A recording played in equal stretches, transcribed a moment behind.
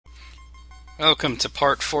Welcome to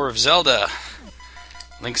part 4 of Zelda,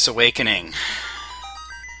 Link's Awakening.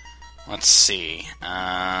 Let's see.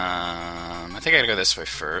 I think I gotta go this way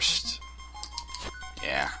first.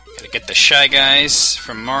 Yeah, gotta get the Shy Guys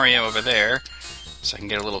from Mario over there, so I can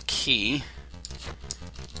get a little key.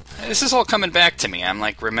 This is all coming back to me. I'm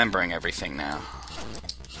like remembering everything now.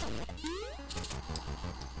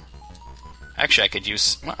 Actually, I could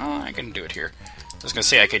use... Well, I can do it here. I was gonna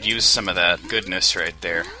say I could use some of that goodness right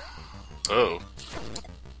there. Oh.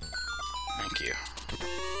 Thank you.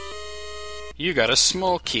 You got a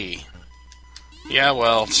small key. Yeah,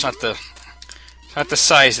 well, it's not the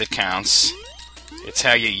size that counts. It's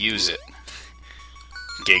how you use it.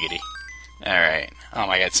 Giggity. Alright. Oh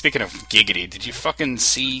my god, speaking of giggity, did you fucking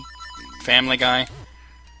see Family Guy?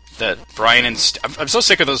 That Brian and... I'm so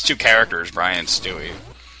sick of those two characters, Brian and Stewie.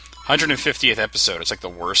 150th episode. It's like the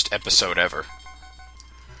worst episode ever.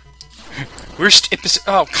 Worst episode...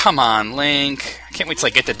 Oh, come on, Link. I can't wait till I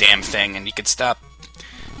get the damn thing and you can stop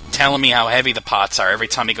telling me how heavy the pots are every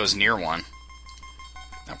time he goes near one.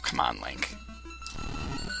 Oh, come on, Link.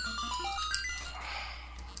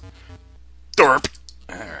 Dorp!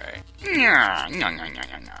 Alright.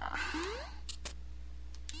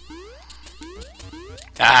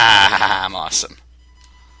 Ah, I'm awesome.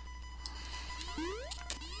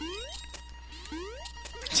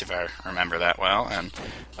 Let's see if I remember that well, and...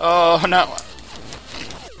 Oh, no!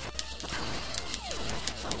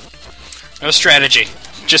 No strategy.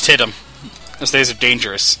 Just hit him. Those days are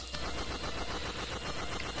dangerous.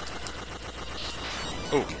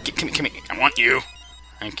 Oh, come here. I want you.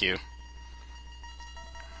 Thank you.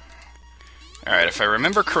 Alright, if I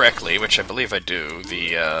remember correctly, which I believe I do,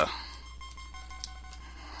 the,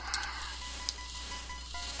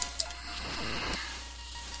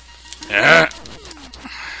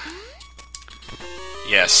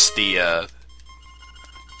 Yes, the,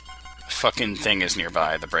 fucking thing is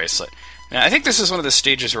nearby, the bracelet. Now, I think this is one of the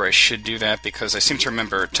stages where I should do that, because I seem to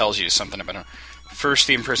remember it tells you something about it. First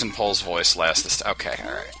the imprisoned Pole's voice, last the... Okay,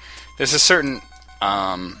 alright. There's a certain,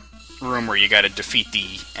 room where you gotta defeat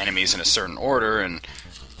the enemies in a certain order, and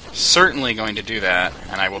certainly going to do that,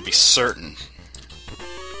 and I will be certain.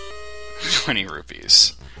 20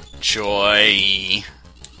 rupees. Joy.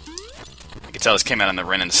 I can tell this came out in the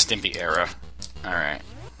Ren and Stimpy era. Alright.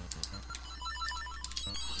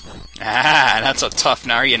 Ah, not so tough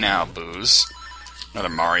now, are you now, Booze? Another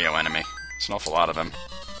Mario enemy. There's an awful lot of them.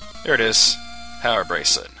 There it is. Power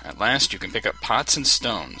Bracelet. At last, you can pick up pots and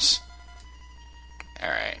stones.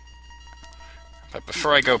 Alright. But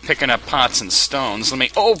before I go picking up pots and stones, let me...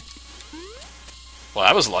 Oh! Well,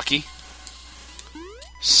 that was lucky.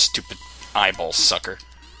 Stupid eyeball sucker.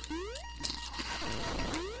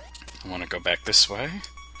 I want to go back this way.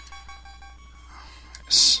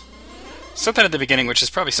 Yes. Something at the beginning, which is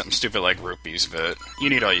probably something stupid like rupees, but you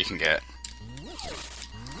need all you can get.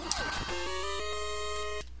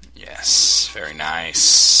 Yes, very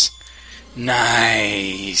nice.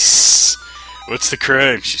 Nice! What's the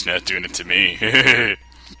crime? She's not doing it to me.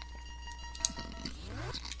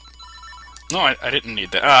 No, I didn't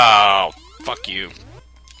need that. Oh, fuck you.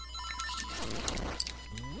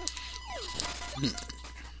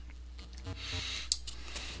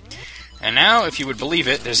 And now, if you would believe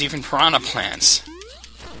it, there's even piranha plants.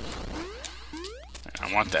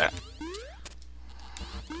 I want that.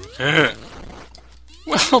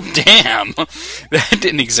 Well, damn! That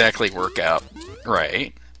didn't exactly work out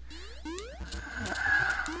right.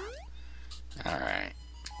 Alright.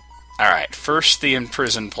 Alright, first the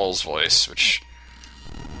imprisoned Pole's voice, which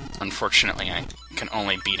unfortunately I can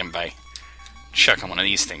only beat him by chucking one of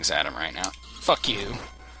these things at him right now. Fuck you.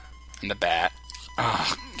 And the bat.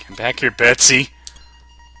 Oh, come back here, Betsy.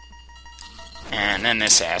 And then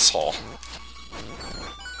this asshole.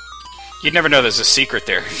 You'd never know there's a secret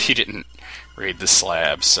there if you didn't read the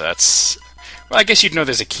slabs, so that's... Well, I guess you'd know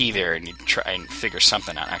there's a key there and you'd try and figure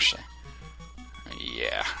something out, actually.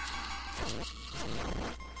 Yeah.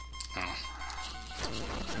 Oh.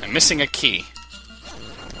 I'm missing a key.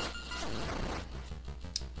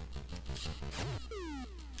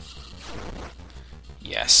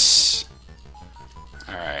 Yes.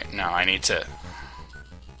 Alright, now I need to...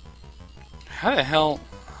 How the hell...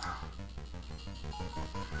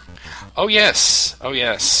 Oh, yes! Oh,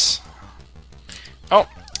 yes. Oh!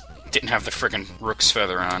 Didn't have the friggin' Rook's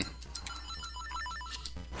Feather on.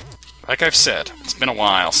 Like I've said, it's been a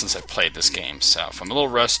while since I've played this game, so if I'm a little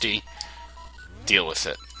rusty, deal with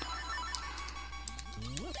it.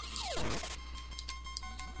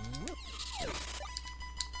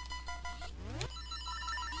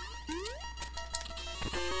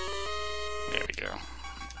 There we go.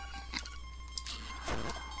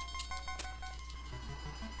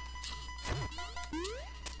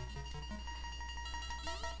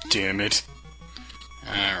 damn it.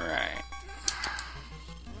 Alright.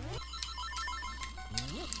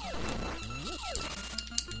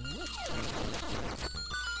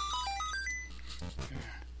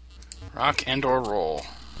 Rock and or roll.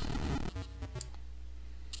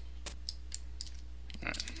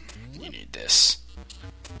 You need this.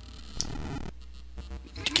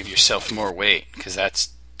 To give yourself more weight, because that's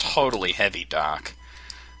totally heavy, Doc.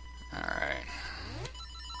 Alright.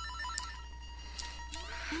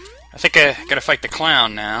 I think I gotta fight the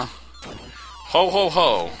clown now. Ho ho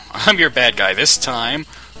ho! I'm your bad guy this time.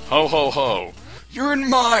 Ho ho ho! You're in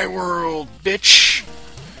my world, bitch!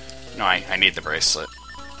 No, I need the bracelet.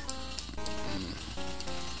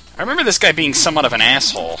 I remember this guy being somewhat of an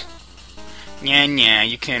asshole. Nya,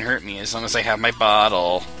 you can't hurt me as long as I have my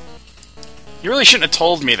bottle. You really shouldn't have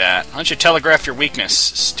told me that. Why don't you telegraph your weakness,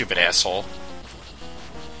 stupid asshole?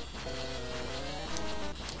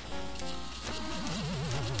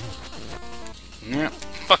 Yeah,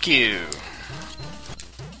 fuck you.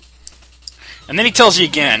 And then he tells you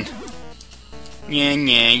again.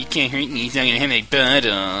 Nya, you can't hurt me as long as I have my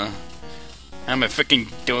bottle. I'm a fucking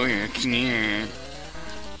dork. Yeah.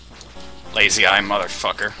 Lazy eye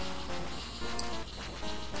motherfucker.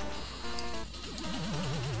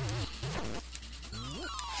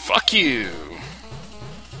 Fuck you.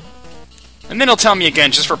 And then he'll tell me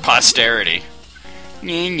again just for posterity.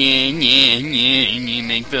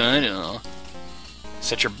 Make bottle.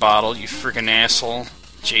 Set your bottle, you friggin' asshole.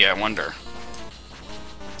 Gee, I wonder.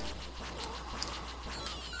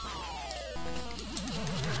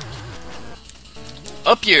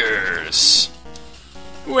 Up yours!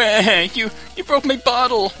 Wah, you broke my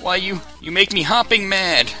bottle! Why, you make me hopping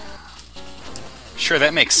mad! Sure,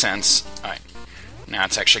 that makes sense. Alright. Now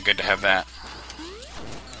it's actually good to have that.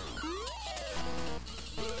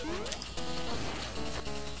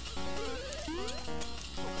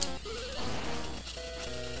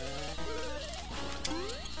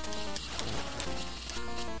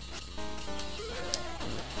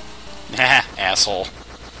 Haha, asshole.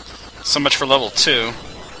 So much for level 2.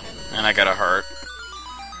 And I got a heart.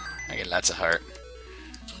 I get lots of heart.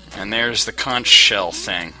 And there's the conch shell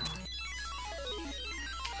thing.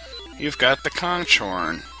 You've got the conch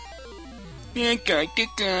horn. I got the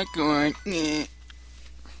conch horn.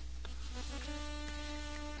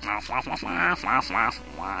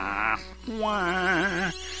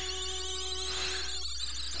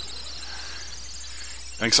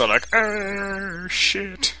 Thanks all like,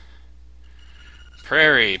 shit.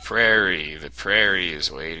 Prairie, the prairie is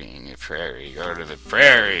waiting. The prairie, go to the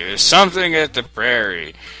prairie. There's something at the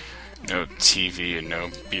prairie. No TV and no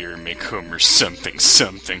beer make Homer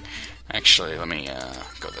something. Actually, let me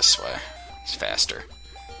go this way. It's faster.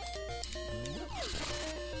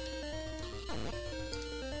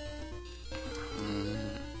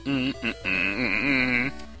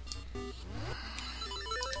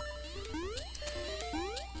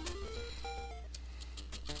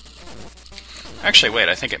 Actually, wait,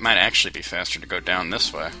 I think it might actually be faster to go down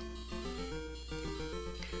this way.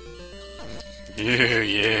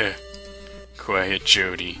 Yeah. Quiet,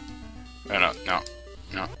 Jody. Oh, no.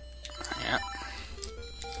 Yeah.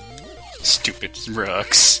 Stupid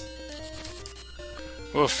rocks.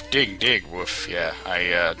 Woof, dig, woof. Yeah,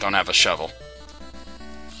 I don't have a shovel.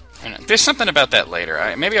 And there's something about that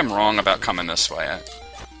later. Maybe I'm wrong about coming this way.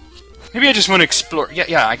 Maybe I just want to explore.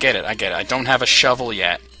 Yeah, I get it. I don't have a shovel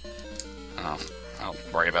yet. Oh, I'll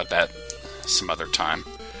worry about that some other time.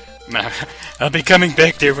 I'll be coming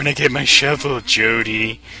back there when I get my shovel,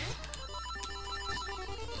 Jody.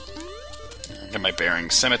 Get my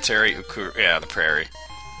bearings. Cemetery, yeah, the prairie.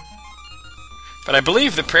 But I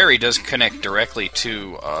believe the prairie does connect directly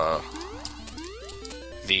to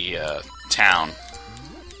the town.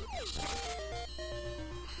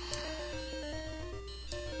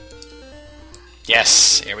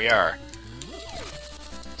 Yes, here we are.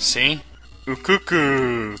 See?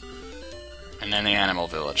 Cuckoo! And then the animal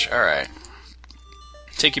village. Alright.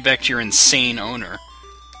 Take you back to your insane owner.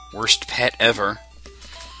 Worst pet ever.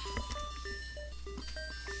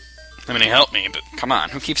 I mean, he helped me, but come on,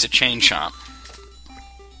 who keeps a chain shop?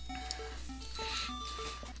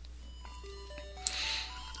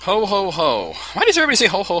 Ho, ho, ho. Why does everybody say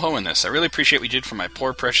ho, ho, ho in this? I really appreciate what you did for my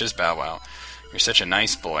poor, precious Bow Wow. You're such a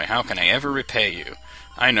nice boy. How can I ever repay you?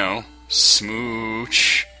 I know.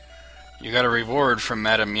 Smooch. You got a reward from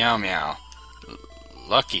Madame Meow Meow.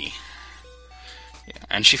 Lucky. Yeah,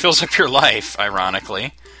 and she fills up your life,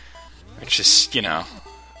 ironically. Which is, you know,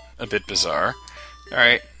 a bit bizarre.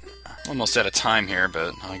 Alright. Almost out of time here,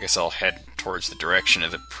 but I guess I'll head towards the direction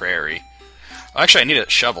of the prairie. Well, actually, I need a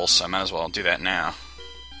shovel, so I might as well do that now.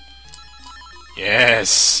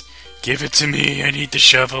 Yes! Give it to me, I need the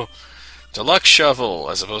shovel. Deluxe shovel,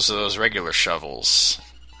 as opposed to those regular shovels.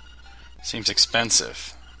 Seems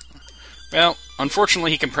expensive. Well, unfortunately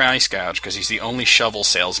he can price gouge, because he's the only shovel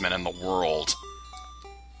salesman in the world.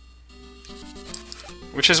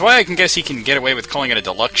 Which is why I can guess he can get away with calling it a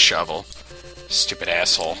deluxe shovel. Stupid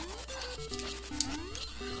asshole.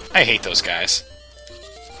 I hate those guys.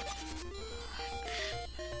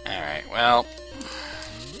 Alright, well...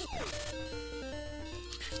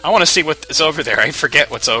 I want to see what's over there. I forget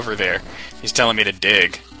what's over there. He's telling me to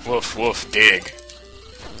dig. Woof, woof, dig.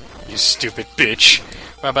 You stupid bitch.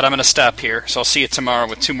 Well, but I'm gonna stop here, so I'll see you tomorrow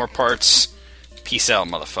with 2 more parts. Peace out,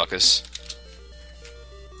 motherfuckers.